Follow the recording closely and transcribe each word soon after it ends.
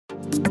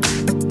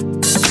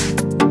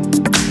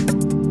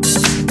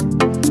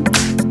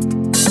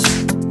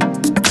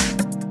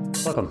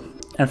Welcome,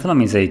 in front of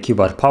me is a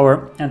CUBOT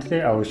Power, and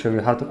today I will show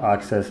you how to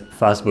access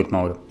Fastboot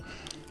mode.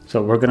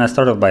 So we're gonna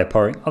start off by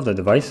powering off the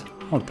device,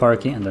 hold power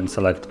key and then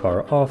select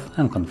power off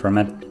and confirm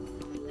it.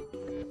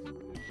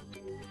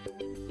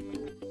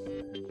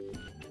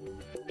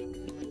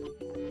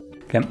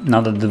 Okay,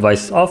 now that the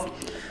device is off,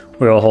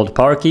 we will hold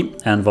power key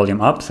and volume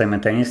up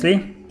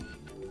simultaneously.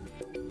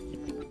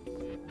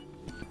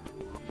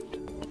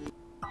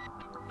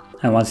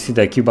 And once you see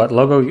the CUBOT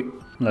logo,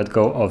 let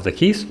go of the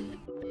keys.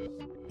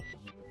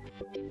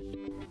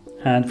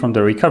 And from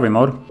the recovery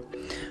mode,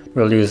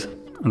 we'll use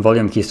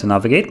volume keys to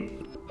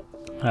navigate,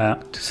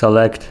 to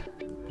select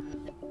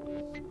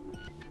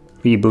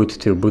reboot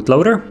to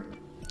bootloader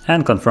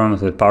and confirm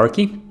it with power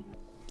key.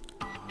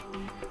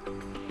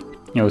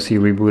 You'll see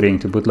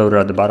rebooting to bootloader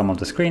at the bottom of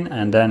the screen,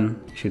 and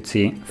then you should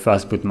see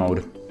Fastboot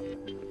mode.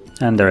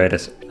 And there it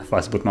is,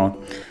 Fastboot mode.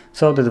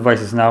 So the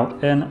device is now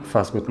in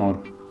Fastboot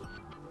mode.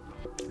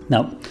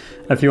 Now,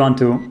 if you want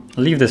to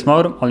leave this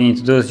mode, all you need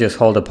to do is just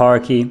hold the power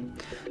key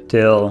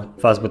till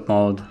Fastboot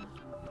mode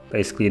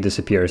basically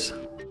disappears.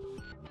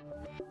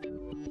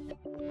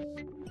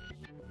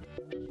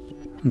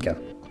 Okay.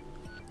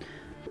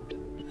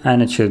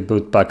 And it should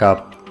boot back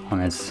up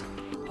on its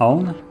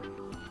own.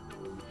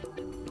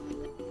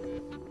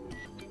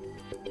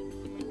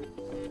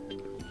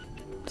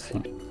 Let's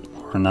see,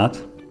 or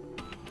not.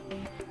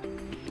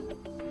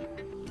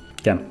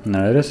 Yeah,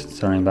 there it is, it's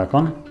turning back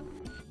on.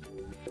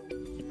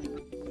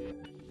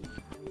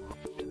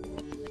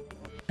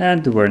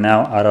 And we're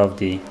now out of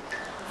the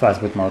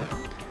Fastboot mode.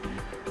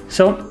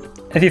 So,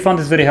 if you found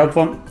this video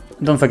helpful,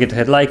 don't forget to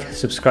hit like,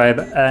 subscribe,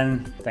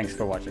 and thanks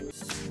for watching.